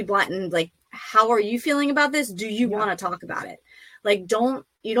straight up be blunt and like, how are you feeling about this? Do you want to talk about it? Like,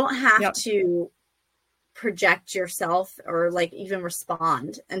 you don't have to project yourself or like even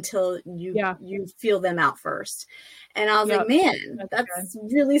respond until you feel them out first. And I was like, man, that's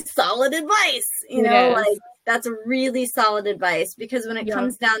really solid advice. Like that's really solid advice, because when it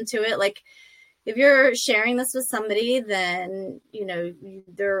comes down to it, like if you're sharing this with somebody, then,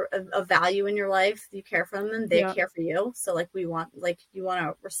 they're a value in your life. You care for them and they care for you. So like you want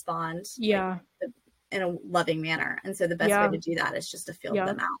to respond like, in a loving manner. And so the best way to do that is just to feel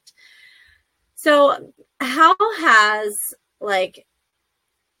them out. So how has like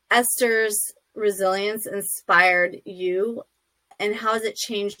Esther's resilience inspired you, and how has it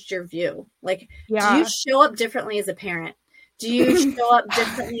changed your view? Like, do you show up differently as a parent? Do you show up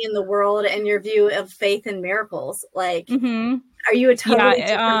differently in the world and your view of faith and miracles? Like, are you a totally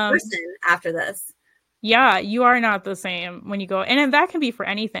different person after this? Yeah, you are not the same when you go, and that can be for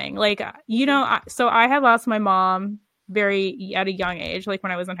anything. Like, so I had lost my mom at a young age, like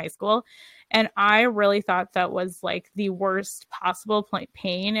when I was in high school. And I really thought that was like the worst possible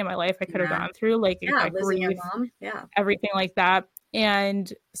pain in my life I could have gone through. Like, losing your mom. Yeah. Everything like that.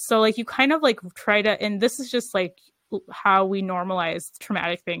 And so like, you kind of like try to, and this is just like how we normalize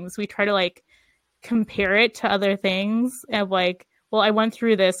traumatic things. We try to like compare it to other things and like, well, I went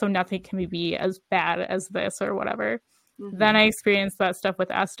through this, so nothing can be as bad as this or whatever. Then I experienced that stuff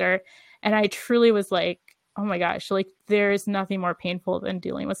with Esther, and I truly was like, oh my gosh, like there's nothing more painful than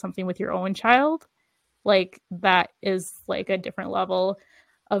dealing with something with your own child. Like that is like a different level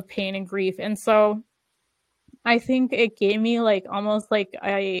of pain and grief. And so I think it gave me like almost like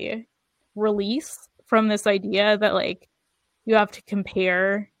a release from this idea that like you have to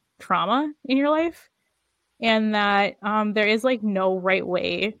compare trauma in your life, and that there is like no right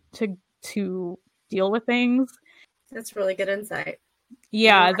way to deal with things. That's really good insight.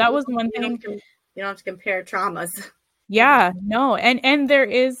 Yeah, that was one thing. You don't have to compare traumas. Yeah, no. And there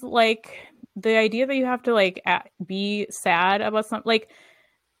is like the idea that you have to like be sad about something, like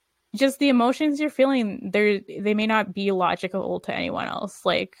just the emotions you're feeling, they may not be logical to anyone else.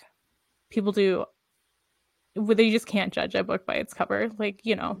 Like people do, they just can't judge a book by its cover, like,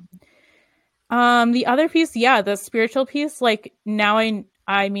 you know. The other piece, yeah, the spiritual piece, like now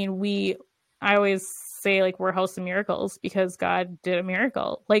I mean I always say like we're House of Miracles because God did a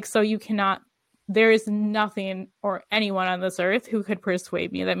miracle. Like, so there is nothing or anyone on this earth who could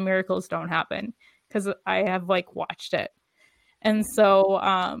persuade me that miracles don't happen, because I have like watched it. And so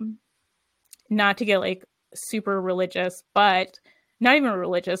not to get like super religious, but not even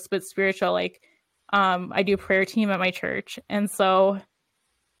religious, but spiritual, like I do prayer team at my church. And so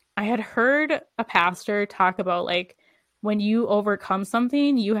I had heard a pastor talk about like when you overcome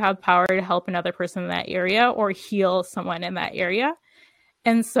something, you have power to help another person in that area or heal someone in that area.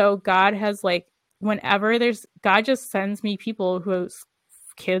 And so God has like, God just sends me people whose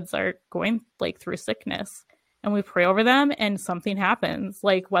kids are going like through sickness, and we pray over them and something happens,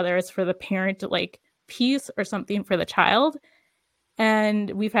 like whether it's for the parent, like peace, or something for the child. And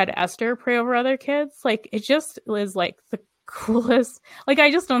we've had Esther pray over other kids. Like it just was like the coolest. Like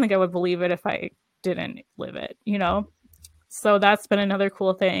I just don't think I would believe it if I didn't live it, you know? So that's been another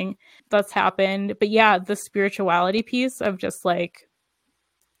cool thing that's happened. But yeah, the spirituality piece of just like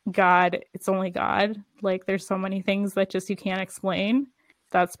God, it's only God. Like there's so many things that just you can't explain.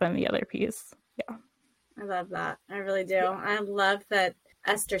 That's been the other piece. Yeah. I love that. I really do. I love that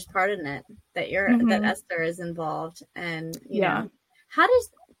Esther's part in it, that that Esther is involved. And you know,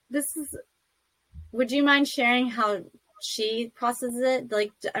 would you mind sharing how she processes it?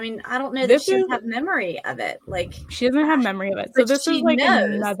 Like, I mean, I don't know that she doesn't have memory of it. Like she doesn't have memory of it. So this is like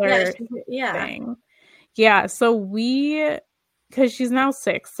another thing. Yeah. So because she's now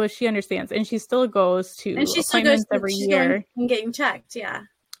 6, so she understands, and she still goes to appointments every year and getting checked. Yeah.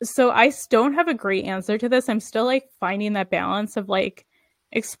 So I don't have a great answer to this. I'm still like finding that balance of like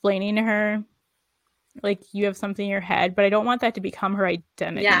explaining to her, like you have something in your head, but I don't want that to become her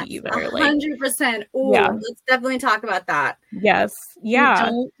identity either. 100%. Oh, yeah. Let's definitely talk about that. Yes.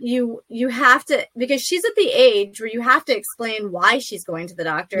 Yeah. You have to, because she's at the age where you have to explain why she's going to the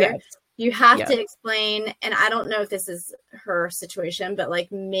doctor. Yes. You have to explain, and I don't know if this is her situation, but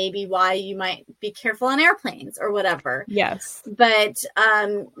like maybe why you might be careful on airplanes or whatever. Yes. But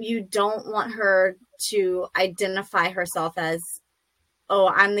you don't want her to identify herself as, oh,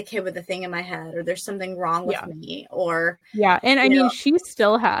 I'm the kid with the thing in my head, or there's something wrong with me, or and I mean, she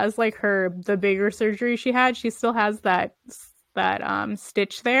still has like the bigger surgery she had. She still has that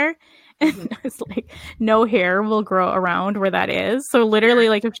stitch there. And it's like no hair will grow around where that is. So literally,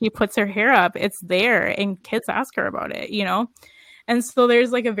 like if she puts her hair up, it's there, and kids ask her about it, you know? And so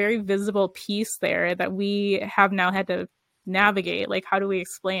there's like a very visible piece there that we have now had to navigate. Like, how do we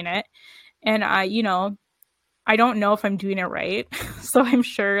explain it? And I don't know if I'm doing it right. So I'm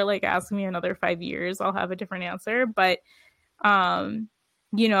sure like ask me another 5 years, I'll have a different answer. But,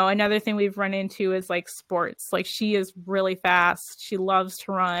 another thing we've run into is like sports. Like she is really fast. She loves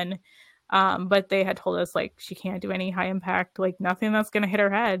to run. But they had told us like she can't do any high impact, like nothing that's going to hit her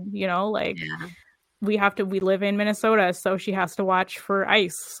head, you know, like we live in Minnesota, so she has to watch for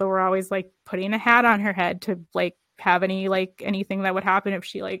ice. So we're always like putting a hat on her head to like have anything that would happen if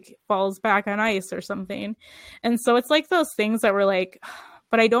she like falls back on ice or something. And so it's like those things that we're like,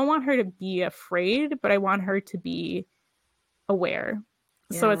 but I don't want her to be afraid, but I want her to be aware.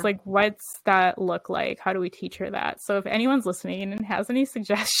 So it's like, what's that look like? How do we teach her that? So if anyone's listening and has any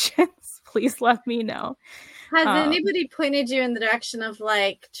suggestions, please let me know. Has anybody pointed you in the direction of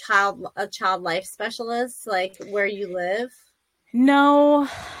like a child life specialist, like where you live? No.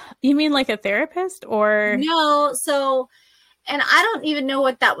 You mean like a therapist or? No. So, and I don't even know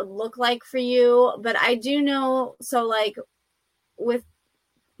what that would look like for you, but I do know. So like with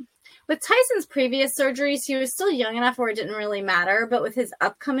Tyson's previous surgeries, he was still young enough where it didn't really matter. But with his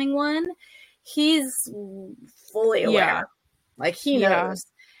upcoming one, he's fully aware. Like he knows.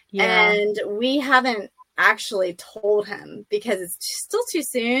 Yeah. And we haven't actually told him, because it's still too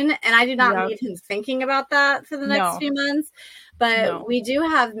soon. And I do not need him thinking about that for the next few months. But we do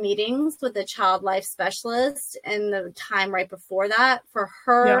have meetings with a child life specialist in the time right before that for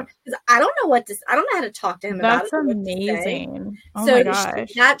her. Because I don't know how to talk to him about it. That's amazing. Oh so my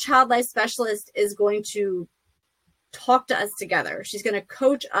gosh. That child life specialist is going to talk to us together. She's going to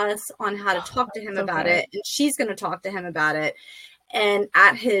coach us on how to talk to him about it. And she's going to talk to him about it. And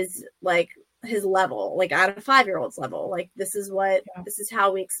at his level, like at a 5-year-old's level, like this is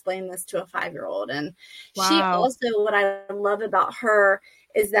how we explain this to a 5-year-old. And she also, what I love about her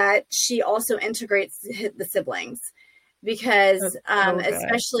is that she also integrates the siblings, because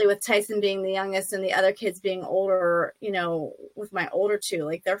especially with Tyson being the youngest and the other kids being older, you know, with my older two,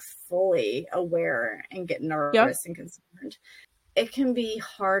 like they're fully aware and get nervous and concerned. It can be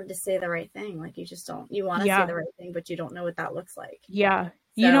hard to say the right thing. Like you just don't, you want to say the right thing, but you don't know what that looks like. Yeah.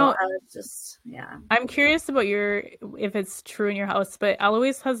 So you know, I was just, I'm curious about if it's true in your house, but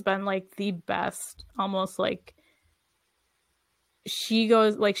Eloise has been like the best, almost like she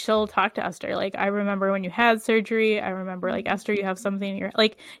goes, like she'll talk to Esther. Like I remember when you had surgery, I remember like, Esther, you have something in your,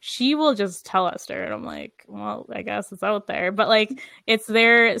 like she will just tell Esther, and I'm like, well, I guess it's out there, but like it's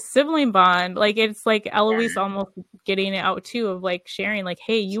their sibling bond. Like it's like Eloise almost getting it out too, of like sharing like,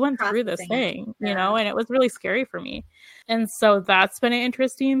 hey, you went through this thing, you know, and it was really scary for me. And so that's been an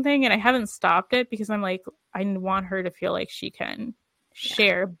interesting thing, and I haven't stopped it because I'm like, I want her to feel like she can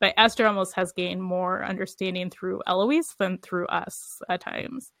share. But Esther almost has gained more understanding through Eloise than through us at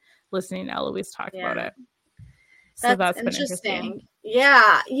times, listening to Eloise talk about it. So that's been interesting.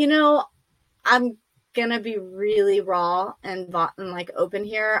 Yeah. You know, I'm going to be really raw and like open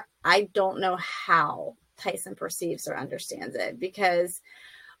here. I don't know how Tyson perceives or understands it, because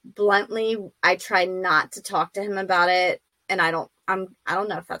bluntly, I try not to talk to him about it. And I don't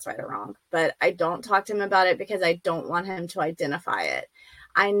know if that's right or wrong, but I don't talk to him about it because I don't want him to identify it.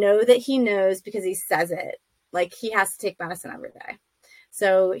 I know that he knows because he says it. Like he has to take medicine every day.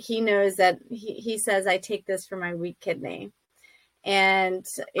 So he knows that he says, I take this for my weak kidney. And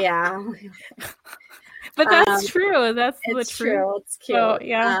but that's true. That's the truth. True. It's cute. So,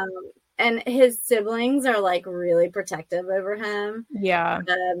 and his siblings are like really protective over him. Yeah.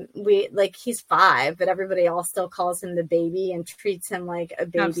 He's 5, but everybody else still calls him the baby and treats him like a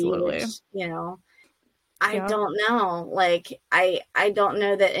baby. Absolutely. Which, you know, I don't know. Like, I don't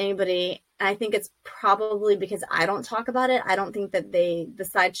know that anybody, I think it's probably because I don't talk about it. I don't think that they,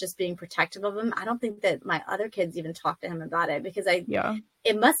 besides just being protective of him, I don't think that my other kids even talk to him about it, because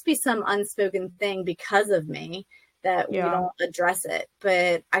it must be some unspoken thing because of me that we don't address it.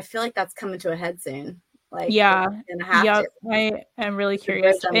 But I feel like that's coming to a head soon. Like, I am really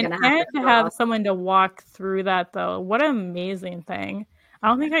curious. And to have someone to walk through that, though, what an amazing thing. I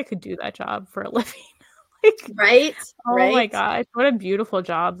don't think I could do that job for a living. Right? Oh my gosh, what a beautiful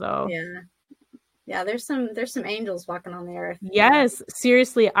job, though. Yeah, there's some angels walking on the earth. Yes,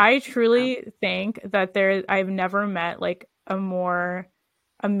 seriously, I truly think that I've never met like a more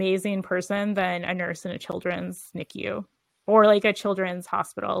amazing person than a nurse in a children's NICU or like a children's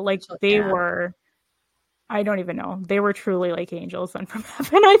hospital. Like they were, I don't even know, they were truly like angels sent from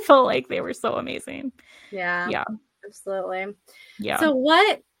heaven. I felt like they were so amazing. Yeah, absolutely. Yeah. So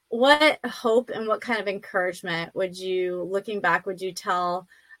what hope and what kind of encouragement would you tell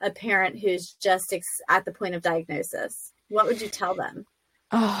a parent who's just at the point of diagnosis? What would you tell them?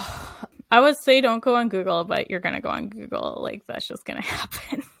 Oh, I would say don't go on Google, but you're going to go on Google. Like, that's just going to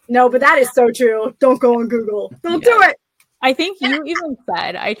happen. No, but that is so true. Don't go on Google. Don't do it. I think you even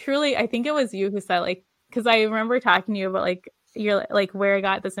said, I think it was you who said, like, because I remember talking to you about, like, you're like, where I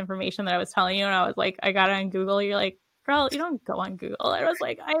got this information that I was telling you. And I was like, I got it on Google. You're like, girl, you don't go on Google. And I was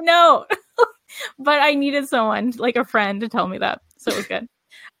like, I know. But I needed someone, like a friend, to tell me that. So it was good.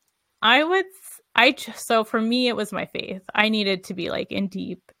 So for me, it was my faith. I needed to be like in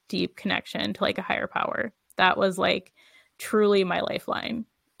deep connection to like a higher power. That was like truly my lifeline.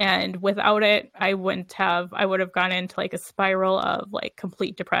 And without it, I would have gone into like a spiral of like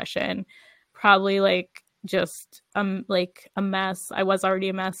complete depression, probably like just like a mess. I was already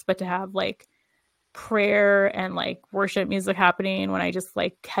a mess, but to have like prayer and like worship music happening when I just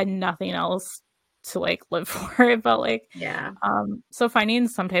like had nothing else to like live for, it felt like. So finding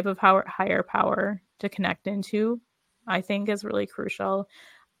some type of higher power to connect into, I think, is really crucial.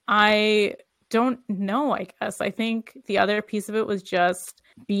 I don't know, I guess. I think the other piece of it was just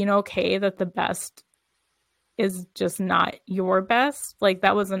being okay that the best is just not your best. Like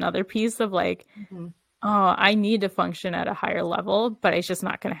that was another piece of like, oh, I need to function at a higher level, but it's just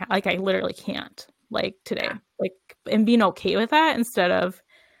not going to like, I literally can't, like today, like, and being okay with that instead of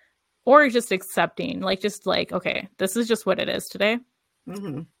or just accepting, like, just like, okay, this is just what it is today.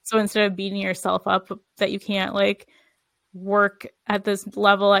 Mm-hmm. So instead of beating yourself up that you can't like work at this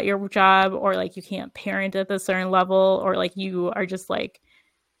level at your job, or like you can't parent at this certain level, or like you are just like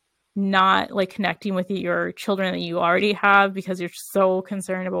not like connecting with your children that you already have because you're so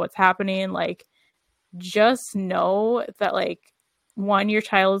concerned about what's happening, like just know that like, one, your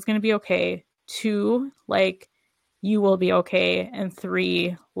child is going to be okay, two, like you will be okay, and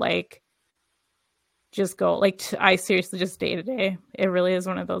three, like just go like I seriously just day to day. It really is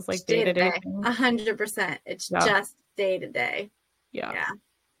one of those like day to day things. 100%. It's just day to day. Yeah.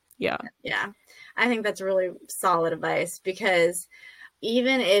 I think that's really solid advice, because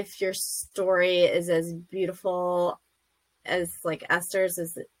even if your story is as beautiful as like Esther's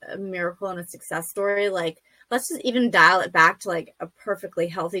is a miracle and a success story, like let's just even dial it back to like a perfectly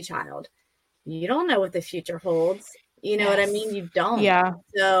healthy child. You don't know what the future holds. You know what I mean? You don't. Yeah.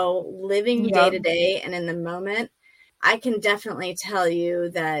 So living day to day and in the moment, I can definitely tell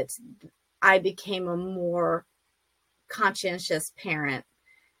you that I became a more conscientious parent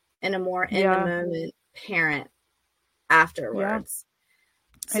and a more in the moment parent afterwards.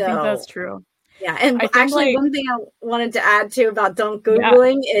 I think that's true. Yeah. And actually, like, one thing I wanted to add too about don't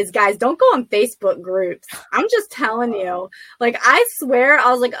Googling is, guys, don't go on Facebook groups. I'm just telling you, like, I swear I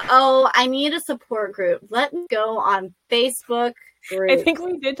was like, oh, I need a support group. Let me go on Facebook groups. I think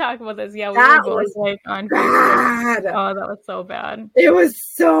we did talk about this. Yeah. We that were both was like on bad. Facebook. Oh, that was so bad. It was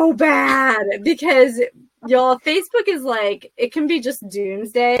so bad because y'all, Facebook is like, it can be just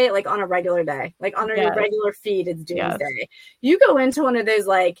doomsday, like on a regular day, like on a regular feed, it's doomsday. You go into one of those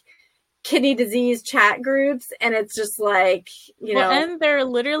like kidney disease chat groups and it's just like, you know, and they're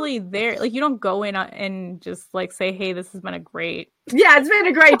literally there, like you don't go in and just like say, hey, this has been a great it's been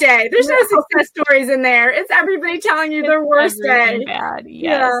a great day. There's no success stories in there. It's everybody telling you their worst day. Bad.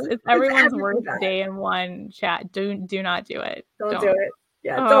 It's everyone's worst day in one chat. Do not do it. Don't do it.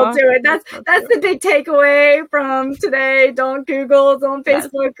 Don't do it. That's the big takeaway from today. Don't Google, don't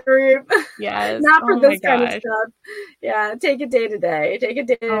Facebook group. Not for this kind of stuff. Yeah, take it day to day. Take it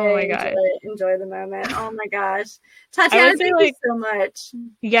day to day. Enjoy the moment. Oh my gosh. Tatiana, thank you so much.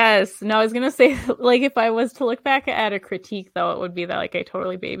 Yes. No, I was gonna say, like, if I was to look back at a critique though, it would be that like I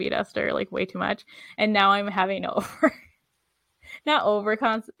totally babied Esther like way too much. And now I'm having I'm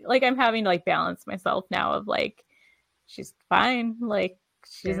having to like balance myself now of like, she's fine. Like,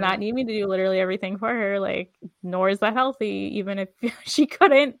 she does not need me to do literally everything for her. Like, nor is that healthy. Even if she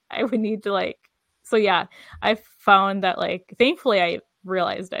couldn't, I would need to like. So yeah, I found that like, thankfully I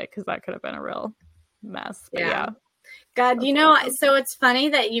realized it, because that could have been a real mess. But God, you know, so it's funny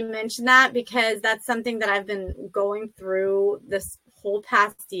that you mentioned that, because that's something that I've been going through this whole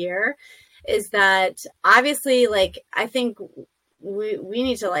past year, is that obviously, like, I think we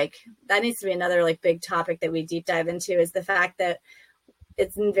need to like, that needs to be another like big topic that we deep dive into, is the fact that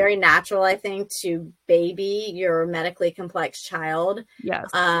it's very natural, I think, to baby your medically complex child. Yes.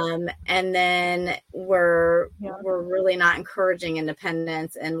 And then we're really not encouraging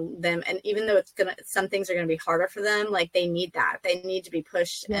independence and them. And even though some things are gonna be harder for them, like they need that. They need to be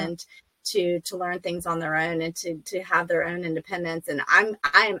pushed and to learn things on their own and to have their own independence. And I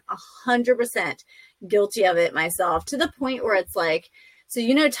am 100% guilty of it myself, to the point where it's like, so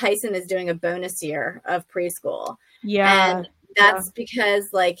you know, Tyson is doing a bonus year of preschool. And that's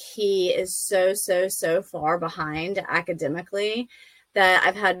because like he is so far behind academically that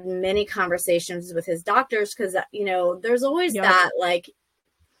I've had many conversations with his doctors, because, you know, there's always that like,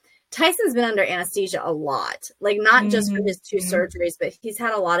 Tyson's been under anesthesia a lot, like not just for his 2 surgeries, but he's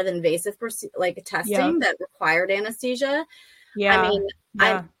had a lot of invasive like testing that required anesthesia. I mean,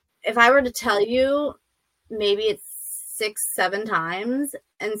 if I were to tell you, maybe it's 6-7 times.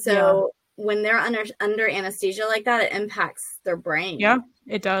 And so when they're under anesthesia like that, it impacts their brain. Yeah,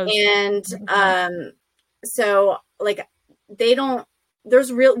 it does. And so like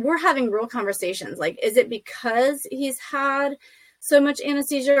we're having real conversations. Like, is it because he's had so much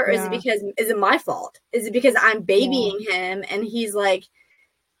anesthesia, or is it my fault? Is it because I'm babying him and he's like,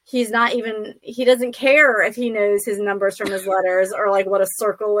 he doesn't care if he knows his numbers from his letters or like what a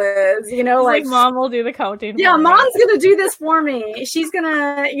circle is, you know, like mom will do the counting. Yeah, mom's going to do this for me. She's going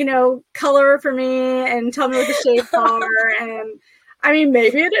to, you know, color for me and tell me what the shapes are. And I mean,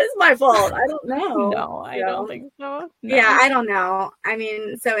 maybe it is my fault. I don't know. No, I don't think so. No. Yeah, I don't know. I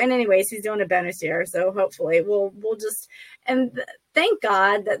mean, so, and anyways, he's doing a bonus year. So hopefully we'll just, and thank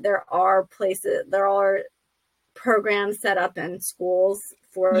God that there are programs set up in schools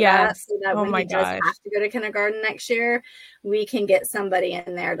for that, so that when he does have to go to kindergarten next year, we can get somebody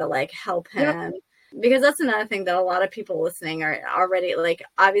in there to like help him Because that's another thing that a lot of people listening are already like,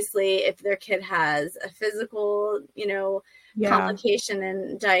 obviously, if their kid has a physical, complication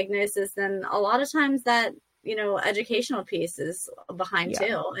and diagnosis, then a lot of times that, educational piece is behind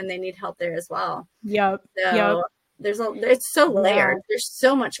too, and they need help there as well. Yep. So it's so layered. Yeah. There's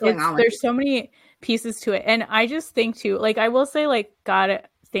so much going on. There's so many pieces to it. And I just think too, like, I will say, like, God,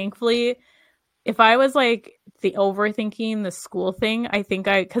 thankfully, if I was like the overthinking the school thing, I think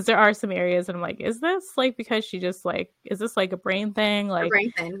because there are some areas and I'm like, is this like, because she just like, is this like a brain thing? Like a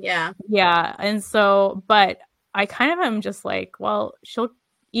brain thing. Yeah. Yeah. And so, but I kind of am just like, well, she'll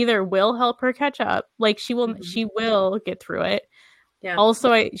either will help her catch up. Like she will get through it. Yeah.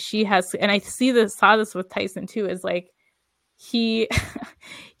 Also, she has, and I saw this with Tyson too, is like, he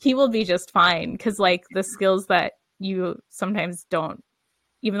will be just fine. Cause like the skills that you sometimes don't,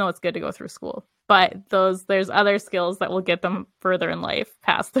 even though it's good to go through school, but there's other skills that will get them further in life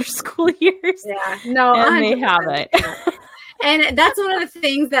past their school years. Yeah. No, and they have it. And that's one of the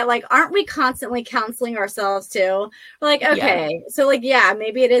things that, like, aren't we constantly counseling ourselves too? We're like, okay, so like, yeah,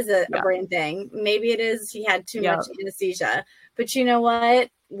 maybe it is a brain thing. Maybe it is he had too much anesthesia. But you know what?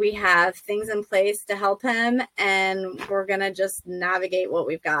 We have things in place to help him, and we're going to just navigate what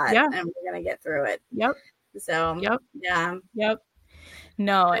we've got, and we're going to get through it. Yep. So, yeah. Yep.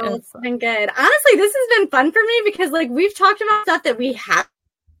 No, it's been good. Honestly, this has been fun for me because, like, we've talked about stuff that we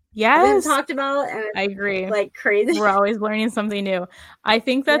haven't talked about, and I agree, like crazy. We're always learning something new. I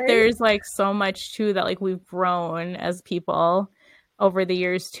think that there's like so much too that like we've grown as people over the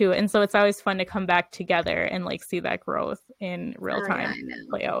years too, and so it's always fun to come back together and like see that growth in real time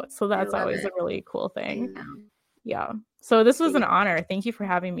play out. So that's always a really cool thing. Yeah. So this was an honor. Thank you for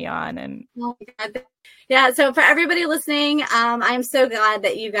having me on. And yeah, so for everybody listening, I'm so glad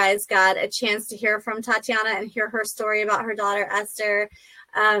that you guys got a chance to hear from Tatiana and hear her story about her daughter Esther.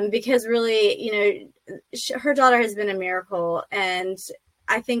 Because really, her daughter has been a miracle. And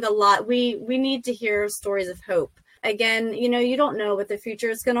I think a lot, we need to hear stories of hope. Again, you don't know what the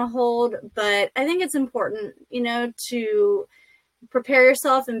future is going to hold, but I think it's important, to prepare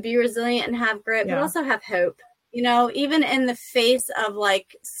yourself and be resilient and have grit, but also have hope, even in the face of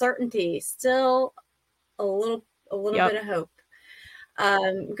like certainty, still a little bit of hope.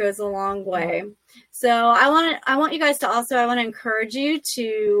 Goes a long way. So I want you guys to also, I want to encourage you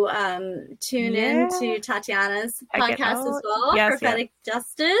to tune in to Tatiana's podcast as well, Prophetic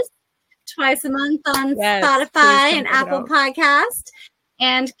Justice, twice a month on Spotify and Apple Podcast.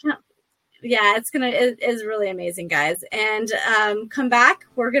 And it is really amazing, guys. And come back.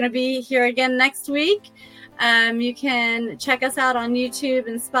 We're going to be here again next week. You can check us out on YouTube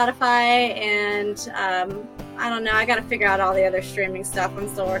and Spotify, and I don't know, I got to figure out all the other streaming stuff. I'm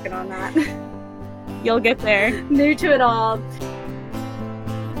still working on that. You'll get there. New to it all.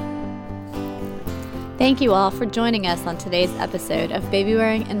 Thank you all for joining us on today's episode of Baby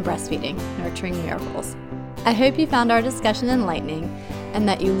Wearing and Breastfeeding, Nurturing Miracles. I hope you found our discussion enlightening and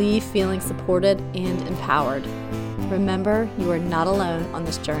that you leave feeling supported and empowered. Remember, you are not alone on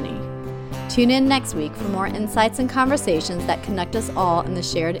this journey. Tune in next week for more insights and conversations that connect us all in the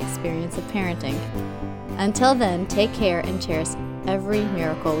shared experience of parenting. Until then, take care and cherish every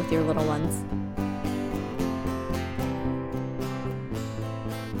miracle with your little ones.